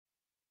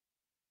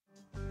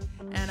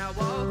and I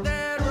walk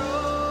that road,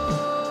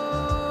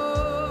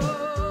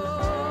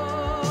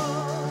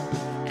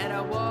 and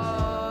I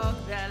walk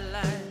that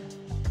line.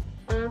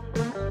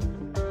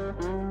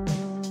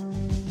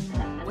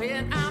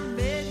 When I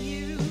met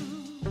you,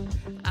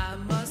 I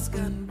must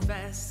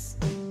confess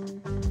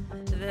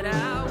that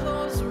I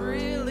was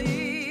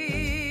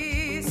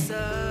really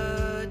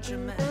such a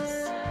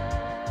mess.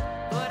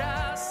 But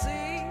I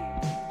see.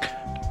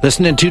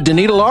 Listening to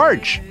Donita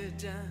Large.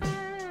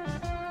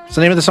 What's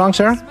the name of the song,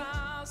 Sarah?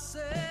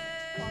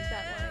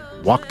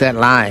 Walk That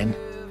Line.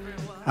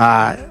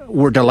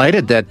 We're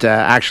delighted that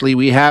actually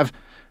we have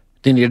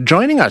Donita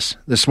joining us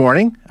this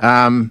morning.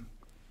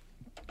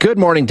 Good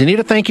morning,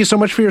 Donita. Thank you so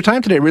much for your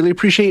time today. Really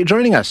appreciate you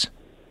joining us.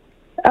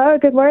 Oh,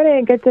 good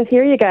morning. Good to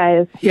hear you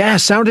guys. Yeah,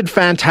 sounded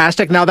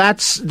fantastic. Now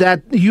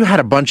that you had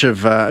a bunch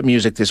of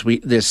music this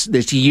week,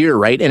 this year,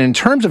 right? And in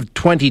terms of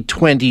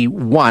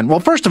 2021, well,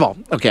 first of all,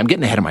 okay, I'm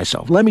getting ahead of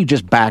myself. Let me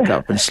just back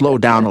up and slow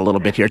down a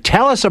little bit here.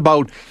 Tell us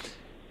about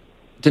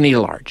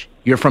Donita Large.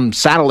 You're from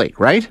Saddle Lake,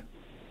 right?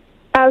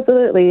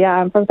 Absolutely, yeah.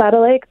 I'm from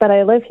Saddle Lake, but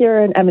I live here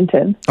in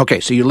Edmonton. Okay,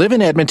 so you live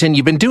in Edmonton.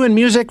 You've been doing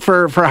music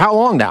for how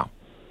long now?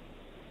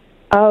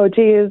 Oh,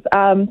 geez.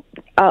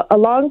 A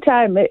long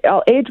time.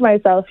 I'll age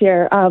myself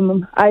here.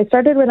 I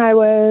started when I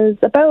was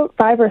about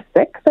 5 or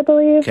 6, I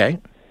believe. Okay.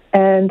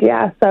 And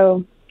yeah,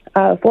 so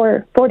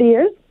for 40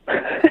 years.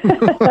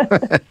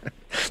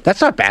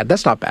 That's not bad.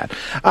 That's not bad.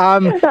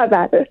 It's not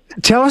bad.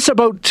 Tell us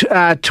about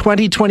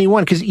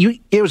 2021, because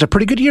it was a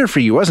pretty good year for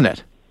you, wasn't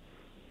it?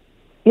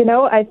 You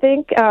know, I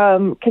think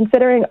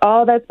considering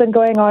all that's been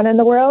going on in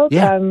the world,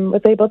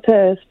 was able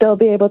to still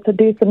be able to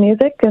do some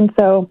music. And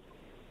so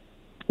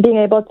being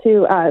able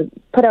to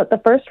put out the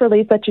first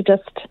release that you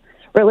just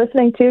were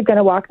listening to,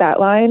 Gonna Walk That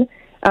Line,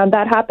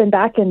 that happened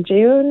back in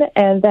June.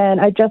 And then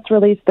I just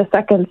released the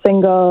second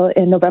single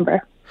in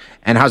November.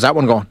 And how's that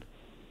one going?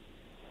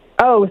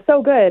 Oh,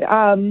 so good.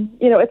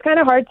 You know, it's kind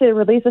of hard to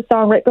release a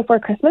song right before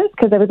Christmas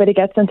because everybody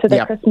gets into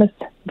the Christmas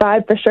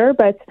vibe for sure.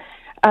 But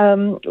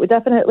it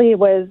definitely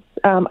was,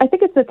 I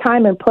think it's the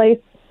time and place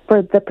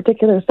for the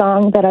particular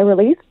song that I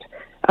released,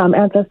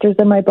 Ancestors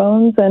in My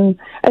Bones. And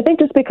I think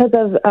just because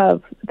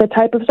of the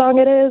type of song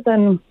it is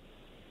and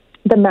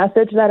the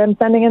message that I'm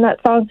sending in that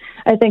song,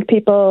 I think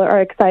people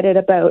are excited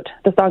about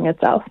the song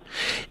itself.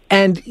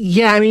 And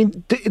yeah, I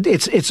mean,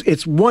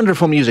 it's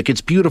wonderful music. It's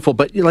beautiful,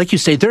 but like you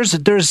say,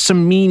 there's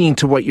some meaning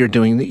to what you're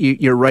doing.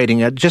 You're writing.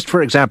 Just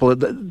for example,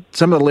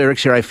 some of the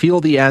lyrics here: I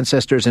feel the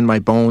ancestors in my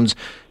bones.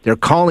 They're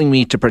calling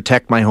me to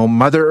protect my home.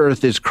 Mother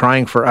Earth is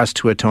crying for us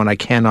to atone. I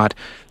cannot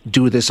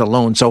do this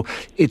alone. So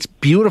it's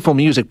beautiful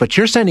music, but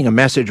you're sending a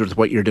message with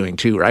what you're doing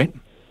too, right?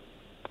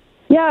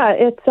 Yeah,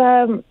 it's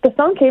the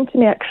song came to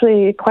me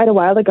actually quite a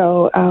while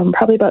ago,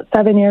 probably about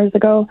 7 years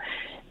ago.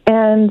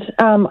 And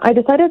I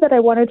decided that I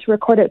wanted to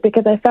record it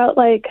because I felt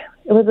like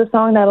it was a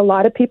song that a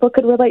lot of people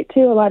could relate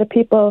to. A lot of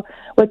people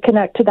would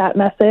connect to that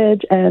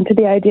message and to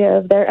the idea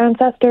of their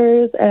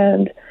ancestors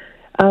and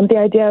the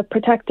idea of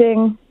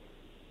protecting,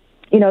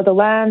 you know, the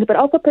land, but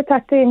also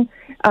protecting,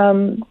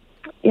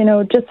 you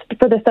know, just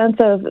for the sense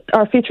of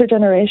our future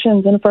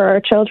generations and for our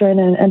children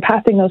and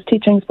passing those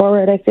teachings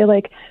forward. I feel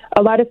like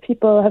a lot of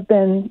people have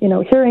been, you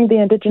know, hearing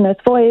the Indigenous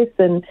voice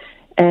and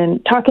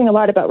talking a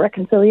lot about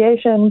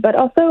reconciliation, but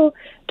also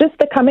just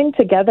the coming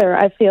together,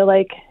 I feel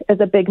like, is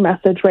a big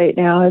message right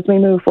now as we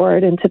move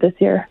forward into this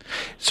year.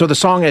 So the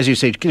song, as you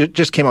say,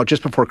 just came out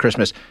just before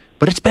Christmas,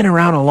 but it's been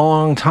around a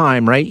long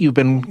time, right? You've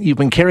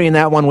been carrying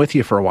that one with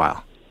you for a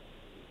while.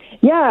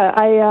 Yeah,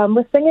 I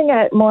was singing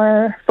it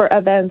more for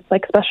events,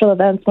 like special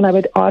events, when I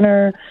would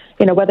honor,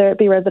 you know, whether it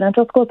be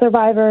residential school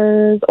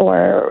survivors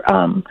or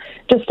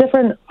just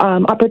different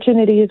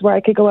opportunities where I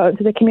could go out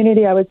into the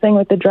community. I would sing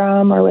with the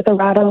drum or with a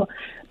rattle.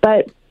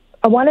 But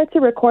I wanted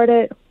to record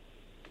it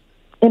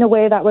in a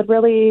way that would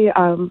really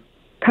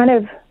kind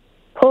of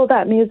pull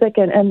that music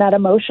and that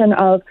emotion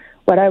of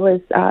what I was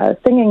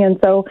singing. And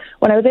so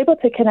when I was able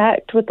to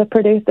connect with the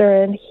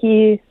producer and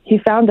he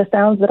found the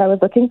sounds that I was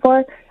looking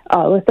for, it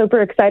was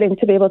super exciting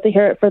to be able to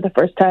hear it for the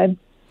first time.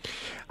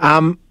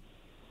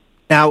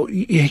 Now,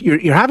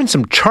 you're having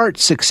some chart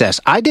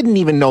success. I didn't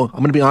even know, I'm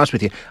going to be honest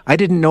with you, I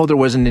didn't know there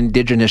was an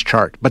Indigenous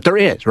chart, but there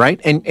is,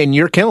 right? And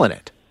you're killing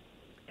it.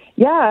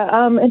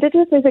 Yeah,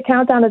 Indigenous Music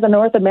Countdown is a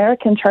North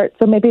American chart,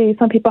 so maybe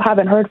some people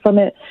haven't heard from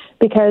it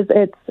because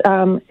it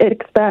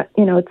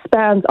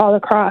spans all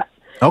across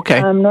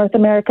North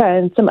America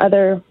and some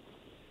other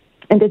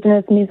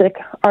Indigenous music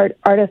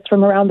artists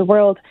from around the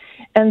world.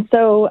 And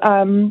so,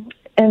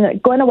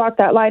 and Going to Walk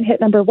That Line hit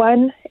number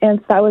 1, and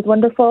so that was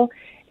wonderful.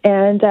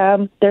 And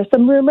there's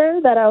some rumor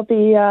that I'll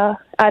be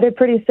added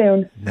pretty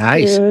soon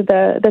to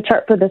the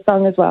chart for this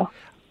song as well.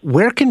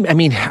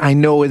 I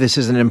know this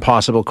is an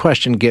impossible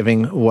question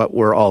given what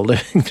we're all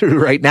living through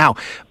right now,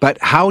 but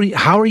how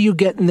are you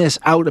getting this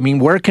out? I mean,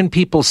 where can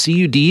people see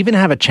you? Do you even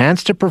have a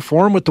chance to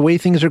perform with the way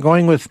things are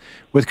going with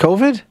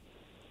COVID?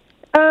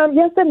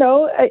 Yes and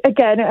no.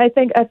 Again, I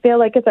feel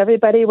like it's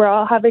everybody. We're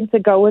all having to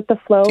go with the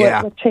flow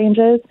with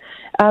changes.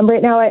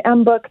 Right now I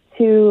am booked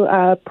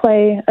to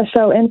play a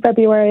show in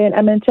February in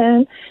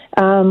Edmonton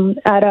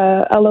at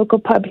a local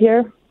pub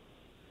here.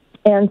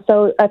 And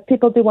so if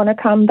people do want to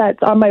come,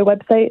 that's on my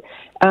website.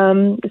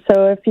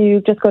 So if you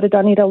just go to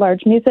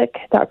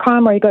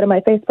DonitaLargeMusic.com or you go to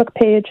my Facebook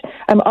page,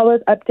 I'm always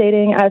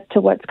updating as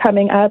to what's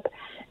coming up.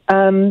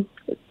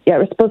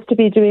 We're supposed to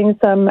be doing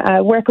some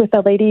work with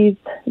a ladies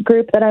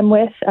group that I'm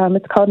with.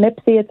 It's called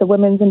NIPSI. It's a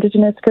women's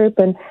Indigenous group,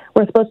 and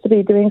we're supposed to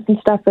be doing some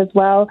stuff as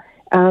well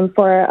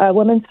for a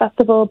women's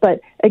festival. But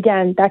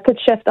again, that could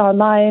shift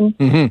online.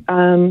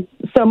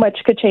 So much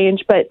could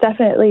change, but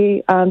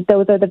definitely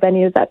those are the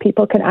venues that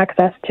people can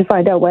access to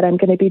find out what I'm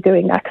going to be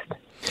doing next.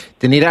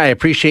 Donita, I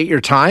appreciate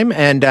your time,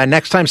 and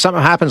next time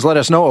something happens, let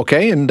us know,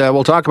 okay? And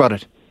we'll talk about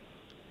it.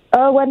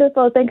 Oh,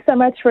 wonderful. Thanks so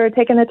much for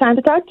taking the time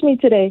to talk to me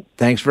today.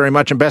 Thanks very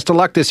much, and best of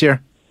luck this year.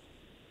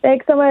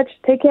 Thanks so much.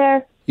 Take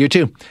care. You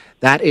too.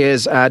 That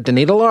is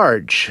Donita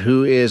Large,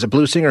 who is a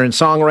blues singer and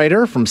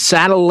songwriter from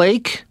Saddle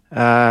Lake.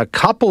 A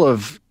couple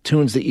of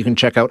tunes that you can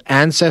check out.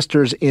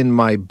 Ancestors in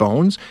My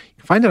Bones. You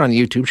can find it on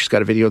YouTube. She's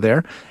got a video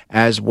there,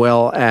 as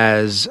well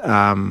as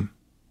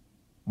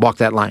Walk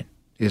That Line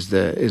is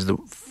the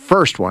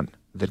first one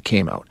that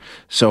came out.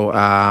 So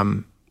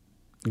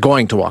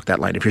Going to Walk That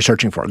Line, if you're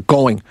searching for it.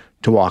 Going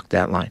to Walk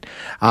That Line.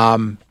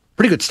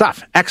 Pretty good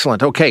stuff.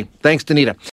 Excellent. Okay. Thanks, Donita.